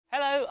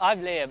Hello,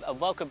 I'm Liam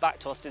and welcome back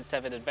to Austin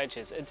 7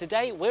 Adventures, and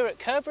today we're at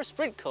Curborough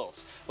Sprint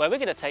Course where we're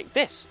going to take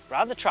this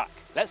round the track.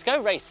 Let's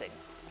go racing!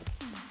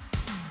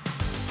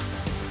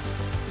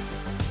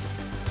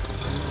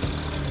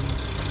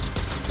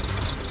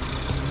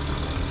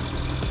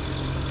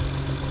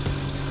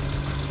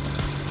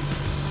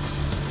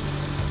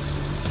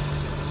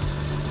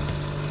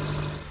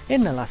 In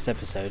the last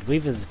episode we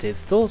visited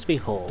Thoresby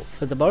Hall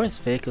for the Morris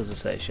Vehicles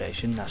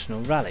Association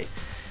National Rally.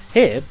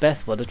 Here,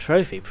 Beth won a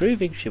trophy,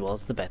 proving she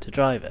was the better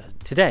driver.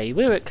 Today,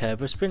 we're at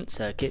Curborough Sprint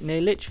Circuit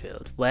near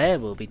Lichfield, where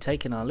we'll be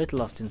taking our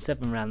little Austin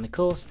 7 round the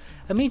course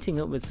and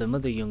meeting up with some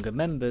other younger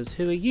members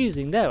who are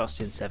using their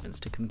Austin 7s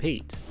to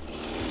compete.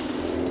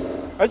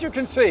 As you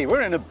can see,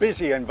 we're in a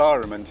busy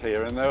environment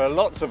here and there are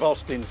lots of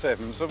Austin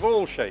 7s of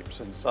all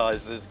shapes and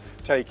sizes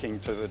taking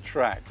to the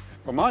track.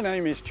 Well, my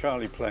name is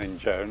Charlie Plain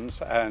Jones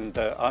and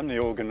I'm the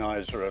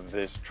organiser of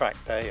this track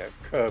day at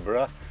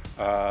Curborough.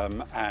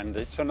 And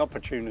it's an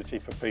opportunity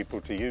for people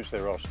to use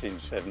their Austin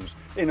 7s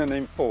in an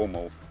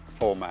informal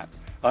format.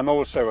 I'm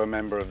also a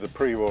member of the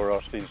pre-war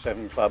Austin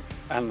 7 Club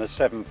and the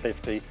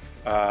 750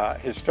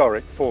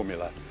 historic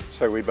formula,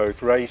 so we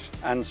both race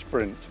and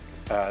sprint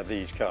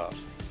these cars.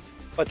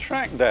 A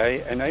track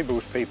day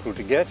enables people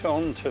to get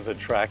onto the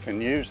track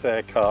and use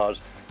their cars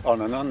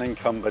on an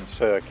unencumbered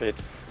circuit,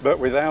 but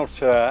without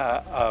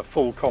a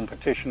full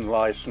competition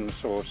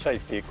license or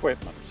safety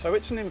equipment. So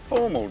it's an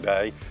informal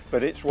day,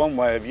 but it's one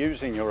way of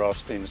using your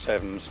Austin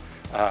 7s,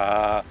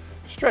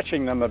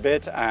 stretching them a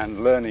bit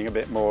and learning a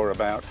bit more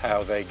about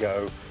how they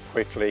go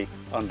quickly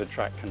under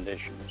track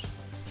conditions.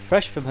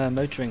 Fresh from her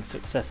motoring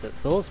success at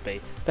Thoresby,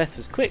 Beth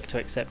was quick to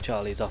accept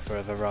Charlie's offer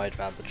of a ride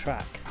round the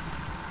track.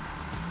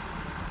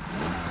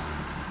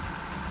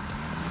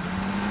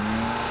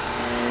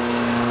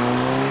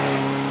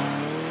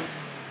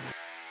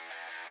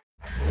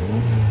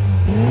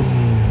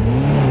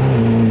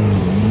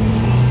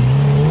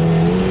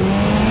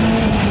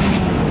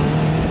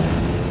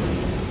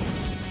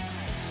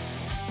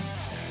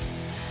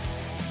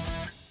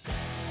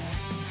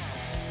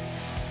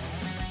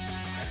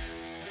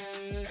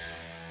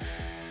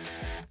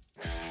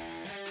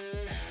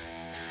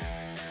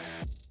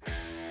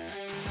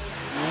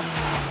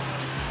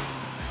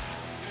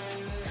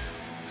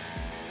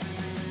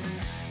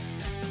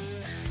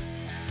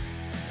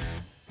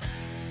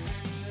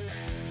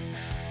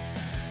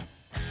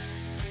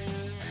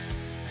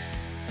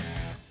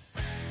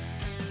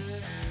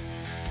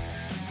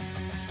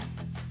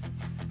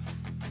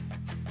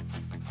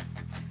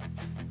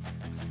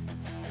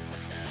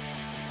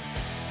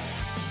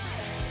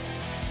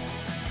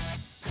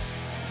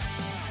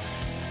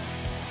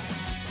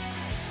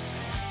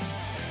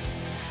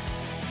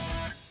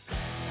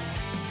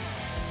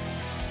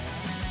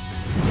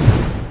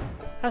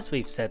 As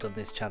we've said on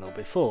this channel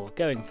before,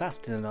 going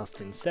fast in an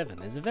Austin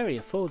 7 is a very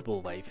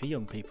affordable way for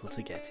young people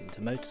to get into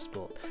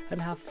motorsport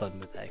and have fun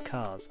with their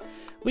cars.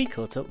 We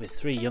caught up with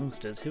three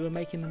youngsters who were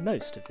making the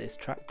most of this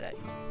track day.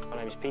 My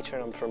name is Peter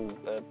and I'm from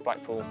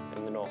Blackpool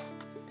in the north.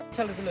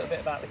 Tell us a little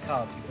bit about the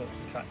car that you brought to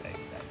the track day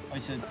today.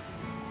 Is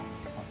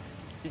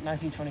it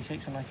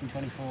 1926 or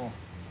 1924?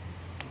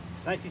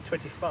 It's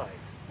 1925.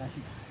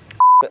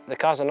 The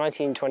car's a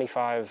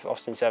 1925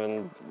 Austin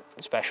 7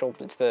 Special.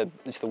 It's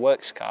the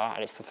works car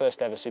and it's the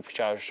first ever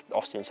supercharged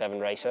Austin 7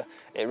 racer.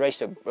 It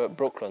raced at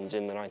Brooklands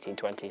in the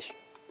 1920s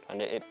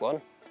and it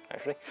won,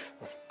 actually.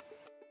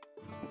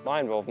 My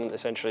involvement,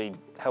 essentially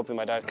helping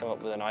my dad come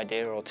up with an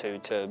idea or two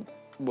to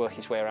work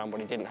his way around what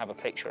he didn't have a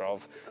picture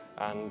of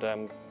and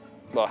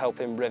well, help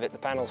him rivet the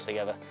panels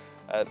together.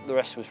 The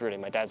rest was really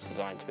my dad's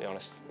design, to be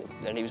honest.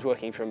 And he was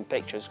working from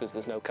pictures because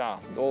there's no car.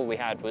 All we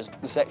had was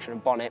the section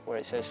of bonnet where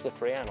it says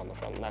Slippery Ann on the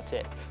front, and that's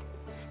it.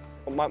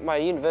 Well, my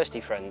university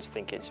friends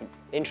think it's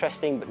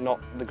interesting, but not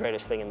the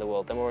greatest thing in the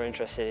world. They're more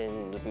interested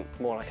in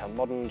more like a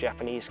modern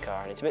Japanese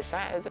car, and it's a bit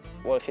sad.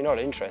 Well, if you're not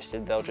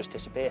interested, they'll just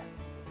disappear.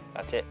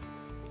 That's it.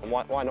 And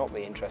why not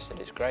be interested?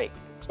 It's great.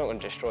 It's not going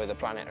to destroy the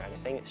planet or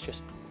anything, it's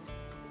just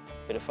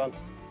a bit of fun.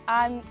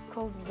 I'm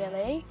called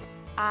Lily.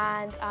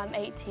 And I'm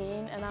 18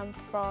 and I'm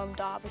from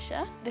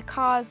Derbyshire. The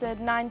car's a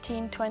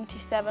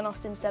 1927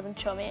 Austin 7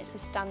 Chummy, it's a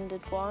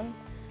standard one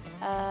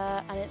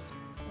and it's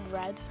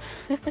red.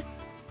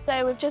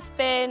 So we've just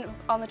been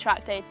on the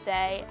track day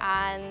today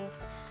and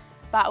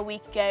about a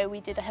week ago we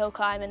did a hill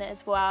climb in it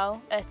as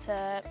well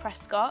at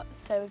Prescott,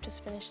 so we've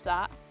just finished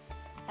that.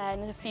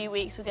 And in a few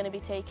weeks we're going to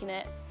be taking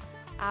it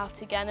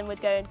out again and we're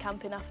going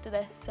camping after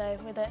this, so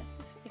with it,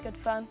 it's be good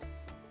fun.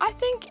 I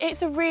think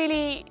it's a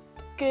really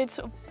good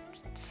sort of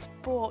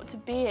sport to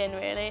be in,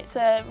 really. It's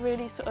a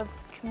really sort of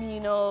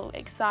communal,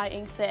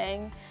 exciting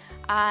thing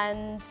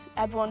and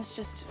everyone's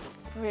just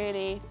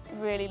really,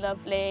 really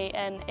lovely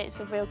and it's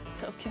a real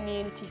sort of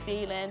community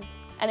feeling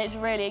and it's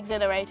really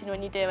exhilarating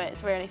when you do it.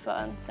 It's really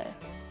fun, so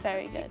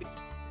very good.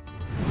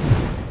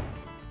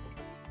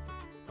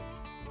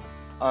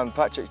 I'm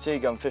Patrick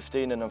Teague, I'm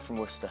 15 and I'm from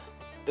Worcester.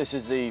 This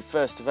is the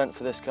first event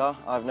for this car.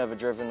 I've never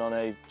driven on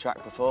a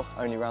track before,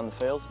 only around the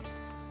field.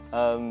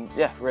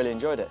 Yeah, really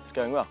enjoyed it, it's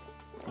going well.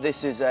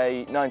 This is a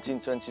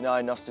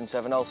 1929 Austin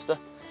 7 Ulster.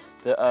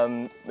 that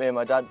me and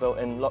my dad built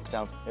in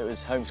lockdown. It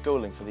was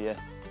homeschooling for the year.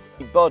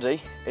 The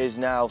body is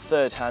now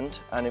third hand,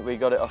 and we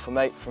got it off a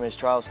mate from his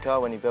trials car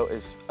when he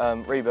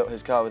rebuilt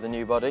his car with a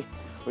new body,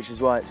 which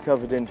is why it's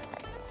covered in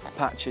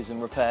patches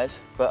and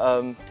repairs.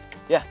 But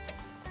yeah,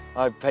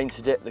 I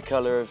painted it the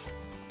colour of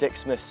Dick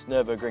Smith's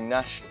Nürburgring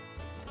Nash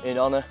in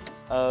honour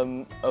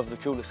of the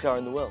coolest car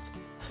in the world.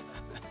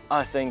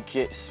 I think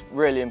it's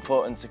really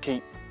important to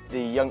keep the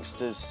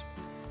youngsters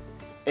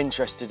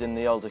interested in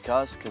the older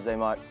cars because they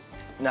might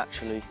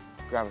naturally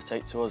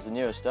gravitate towards the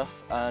newer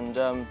stuff,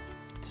 and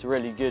it's a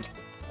really good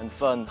and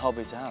fun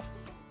hobby to have.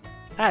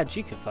 And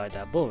you can find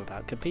out more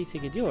about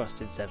competing in your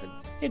Austin 7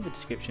 in the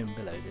description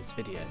below this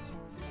video.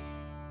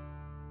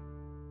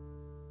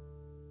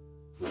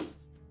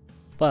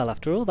 Well,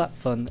 after all that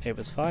fun, it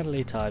was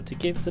finally time to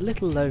give the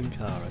little lone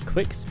car a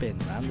quick spin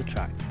round the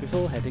track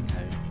before heading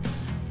home.